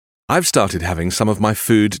I've started having some of my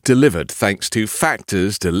food delivered thanks to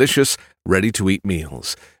Factor's delicious, ready-to-eat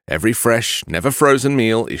meals. Every fresh, never-frozen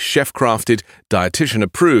meal is chef-crafted,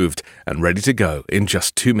 dietitian-approved, and ready to go in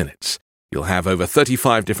just 2 minutes. You'll have over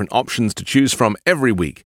 35 different options to choose from every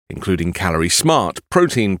week, including Calorie Smart,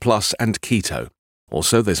 Protein Plus, and Keto.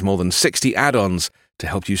 Also, there's more than 60 add-ons to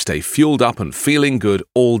help you stay fueled up and feeling good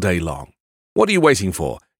all day long. What are you waiting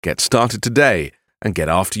for? Get started today and get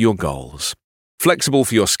after your goals. Flexible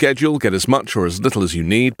for your schedule, get as much or as little as you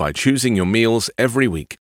need by choosing your meals every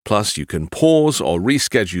week. Plus, you can pause or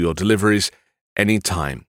reschedule your deliveries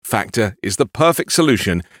anytime. Factor is the perfect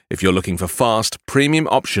solution if you're looking for fast, premium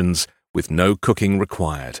options with no cooking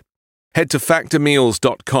required. Head to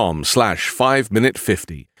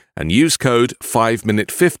factormeals.com/5minute50 and use code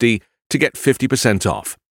 5minute50 to get 50%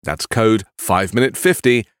 off. That's code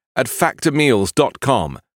 5minute50 at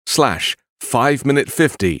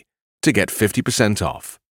factormeals.com/5minute50 to get 50%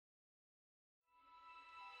 off.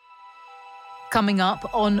 Coming up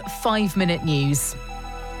on 5 Minute News.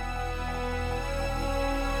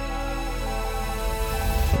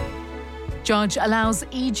 Judge allows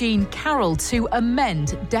E. Jean Carroll to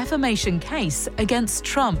amend defamation case against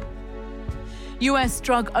Trump. US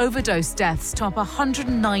drug overdose deaths top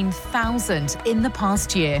 109,000 in the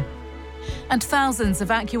past year. And thousands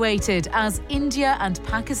evacuated as India and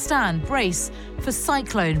Pakistan brace for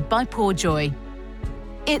cyclone Biparjoy.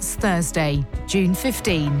 It's Thursday, June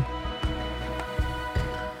 15.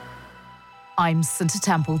 I'm Santa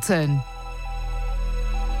Templeton.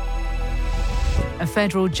 A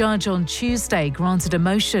federal judge on Tuesday granted a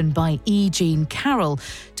motion by E. Jean Carroll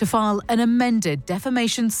to file an amended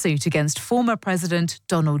defamation suit against former President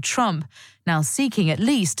Donald Trump, now seeking at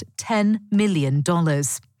least $10 million.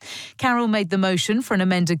 Carroll made the motion for an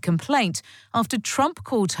amended complaint after Trump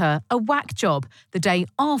called her a whack job the day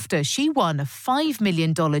after she won a $5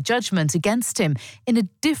 million judgment against him in a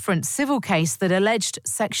different civil case that alleged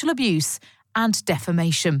sexual abuse and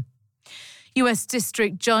defamation. US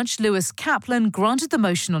District Judge Lewis Kaplan granted the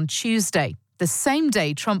motion on Tuesday, the same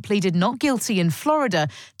day Trump pleaded not guilty in Florida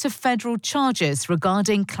to federal charges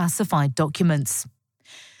regarding classified documents.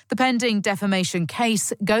 The pending defamation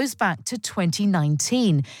case goes back to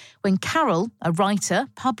 2019, when Carroll, a writer,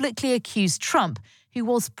 publicly accused Trump, who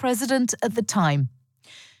was president at the time.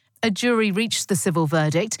 A jury reached the civil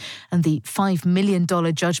verdict and the $5 million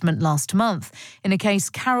judgment last month in a case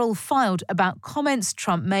Carroll filed about comments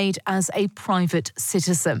Trump made as a private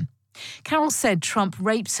citizen. Carroll said Trump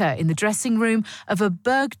raped her in the dressing room of a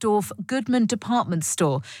Bergdorf Goodman department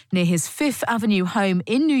store near his Fifth Avenue home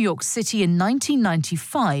in New York City in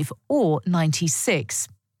 1995 or 96.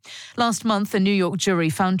 Last month, a New York jury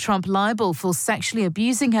found Trump liable for sexually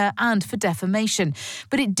abusing her and for defamation,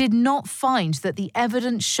 but it did not find that the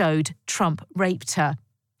evidence showed Trump raped her.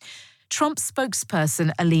 Trump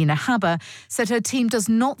spokesperson Alina Habba said her team does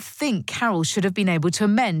not think Carroll should have been able to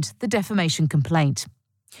amend the defamation complaint.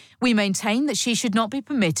 We maintain that she should not be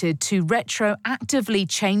permitted to retroactively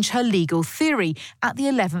change her legal theory at the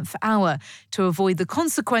 11th hour to avoid the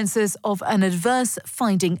consequences of an adverse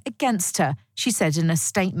finding against her, she said in a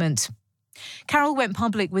statement. Carroll went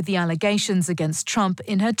public with the allegations against Trump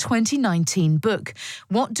in her 2019 book,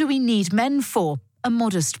 What Do We Need Men For? A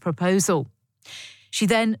Modest Proposal. She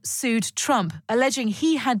then sued Trump, alleging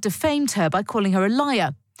he had defamed her by calling her a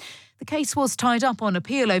liar. The case was tied up on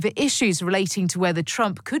appeal over issues relating to whether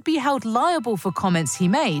Trump could be held liable for comments he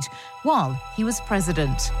made while he was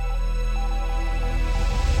president.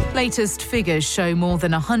 Latest figures show more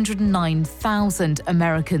than 109,000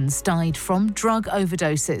 Americans died from drug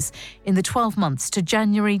overdoses in the 12 months to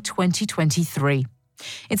January 2023.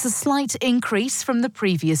 It's a slight increase from the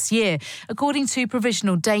previous year, according to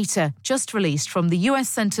provisional data just released from the US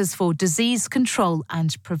Centers for Disease Control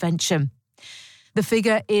and Prevention. The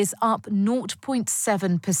figure is up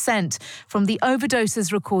 0.7% from the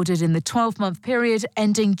overdoses recorded in the 12-month period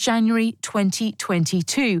ending January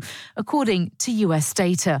 2022, according to US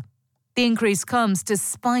data. The increase comes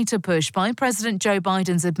despite a push by President Joe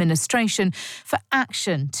Biden's administration for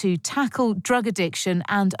action to tackle drug addiction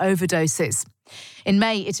and overdoses. In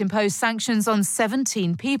May, it imposed sanctions on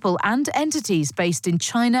 17 people and entities based in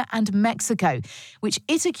China and Mexico, which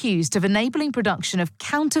it accused of enabling production of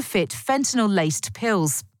counterfeit fentanyl-laced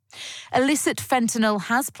pills. Illicit fentanyl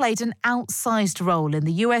has played an outsized role in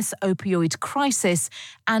the US opioid crisis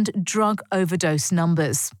and drug overdose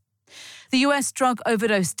numbers. The US drug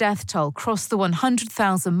overdose death toll crossed the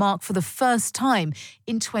 100,000 mark for the first time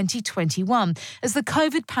in 2021 as the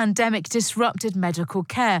COVID pandemic disrupted medical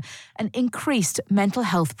care and increased mental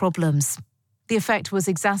health problems. The effect was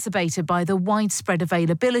exacerbated by the widespread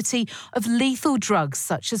availability of lethal drugs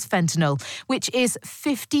such as fentanyl, which is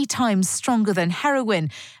 50 times stronger than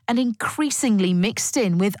heroin and increasingly mixed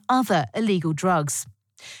in with other illegal drugs.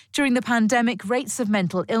 During the pandemic, rates of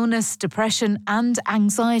mental illness, depression and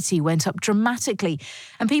anxiety went up dramatically,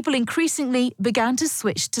 and people increasingly began to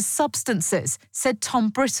switch to substances, said Tom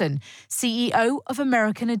Britton, CEO of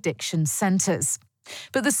American Addiction Centers.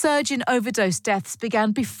 But the surge in overdose deaths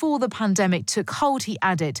began before the pandemic took hold, he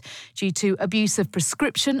added, due to abuse of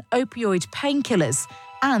prescription opioid painkillers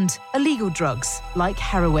and illegal drugs like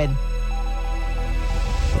heroin.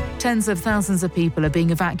 Tens of thousands of people are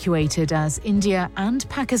being evacuated as India and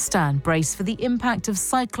Pakistan brace for the impact of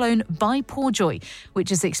cyclone Biparjoy,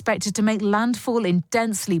 which is expected to make landfall in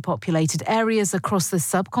densely populated areas across the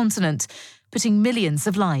subcontinent, putting millions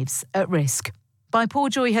of lives at risk.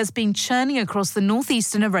 Biparjoy has been churning across the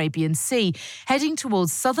northeastern Arabian Sea, heading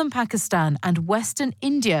towards southern Pakistan and western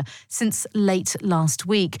India since late last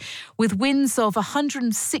week, with winds of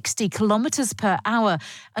 160 kilometres per hour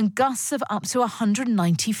and gusts of up to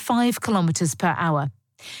 195 kilometres per hour.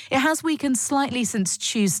 It has weakened slightly since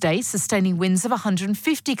Tuesday, sustaining winds of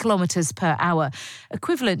 150 kilometres per hour,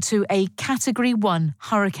 equivalent to a Category 1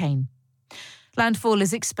 hurricane. Landfall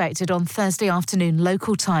is expected on Thursday afternoon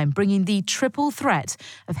local time, bringing the triple threat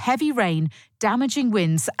of heavy rain, damaging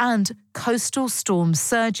winds and coastal storm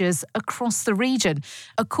surges across the region,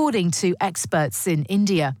 according to experts in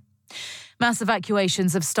India. Mass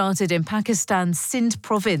evacuations have started in Pakistan's Sindh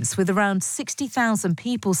province, with around 60,000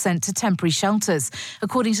 people sent to temporary shelters,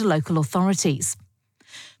 according to local authorities.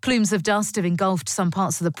 Plumes of dust have engulfed some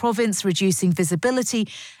parts of the province, reducing visibility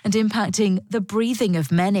and impacting the breathing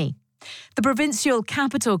of many. The provincial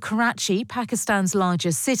capital, Karachi, Pakistan's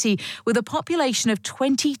largest city, with a population of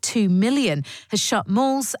 22 million, has shut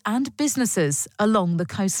malls and businesses along the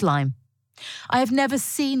coastline. I have never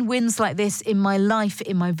seen winds like this in my life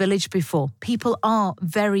in my village before. People are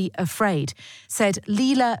very afraid, said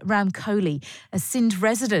Leela Ramkoli, a Sindh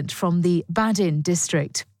resident from the Badin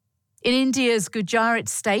district. In India's Gujarat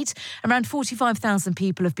state, around 45,000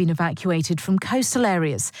 people have been evacuated from coastal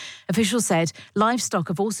areas. Officials said livestock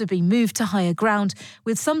have also been moved to higher ground,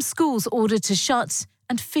 with some schools ordered to shut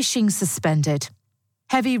and fishing suspended.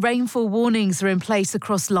 Heavy rainfall warnings are in place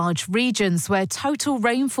across large regions where total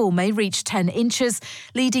rainfall may reach 10 inches,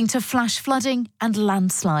 leading to flash flooding and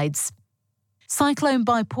landslides. Cyclone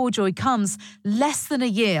Biparjoy comes less than a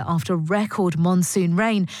year after record monsoon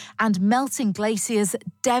rain and melting glaciers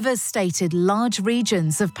devastated large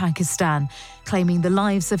regions of Pakistan, claiming the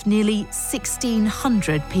lives of nearly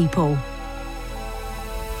 1,600 people.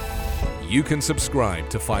 You can subscribe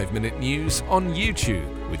to 5 Minute News on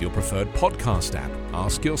YouTube with your preferred podcast app.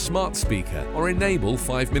 Ask your smart speaker or enable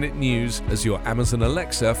 5 Minute News as your Amazon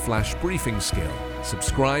Alexa flash briefing skill.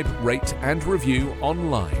 Subscribe, rate and review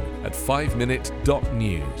online at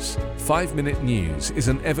 5minute.news. 5 Minute News is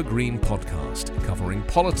an evergreen podcast covering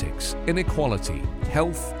politics, inequality,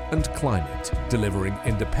 health and climate, delivering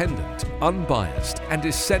independent, unbiased and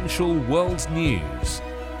essential world news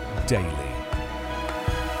daily.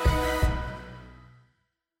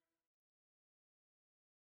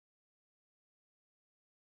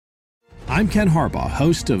 I'm Ken Harbaugh,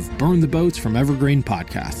 host of Burn the Boats from Evergreen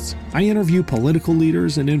Podcasts. I interview political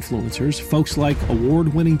leaders and influencers, folks like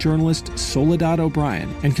award-winning journalist Soledad O'Brien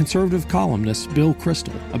and conservative columnist Bill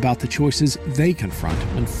Kristol, about the choices they confront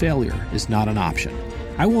when failure is not an option.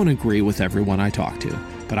 I won't agree with everyone I talk to,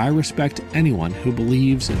 but I respect anyone who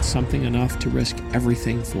believes in something enough to risk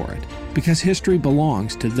everything for it. Because history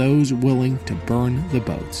belongs to those willing to burn the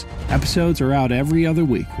boats. Episodes are out every other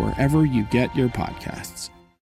week wherever you get your podcasts.